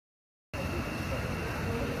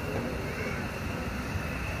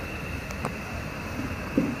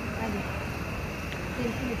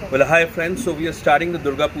Well, hi friends. So we are starting the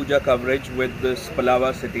Durga Puja coverage with this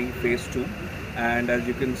Palava city phase 2, and as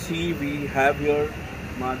you can see, we have here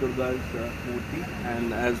Ma Durga's murti,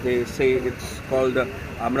 and as they say, it's called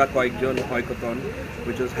Amra Koek,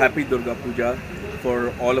 which is Happy Durga Puja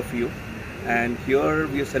for all of you. And here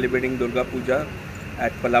we are celebrating Durga Puja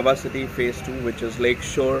at Palava city phase 2, which is Lake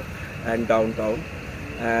Shore and downtown.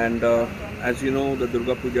 And as you know, the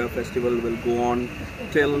Durga Puja festival will go on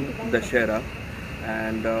till Dashera.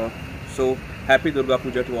 And so happy Durga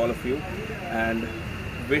Puja to all of you, and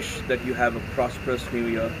wish that you have a prosperous new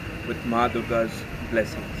year with Ma Durga's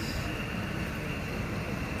blessings.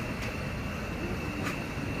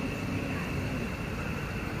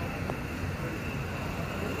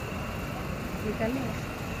 Nikalne.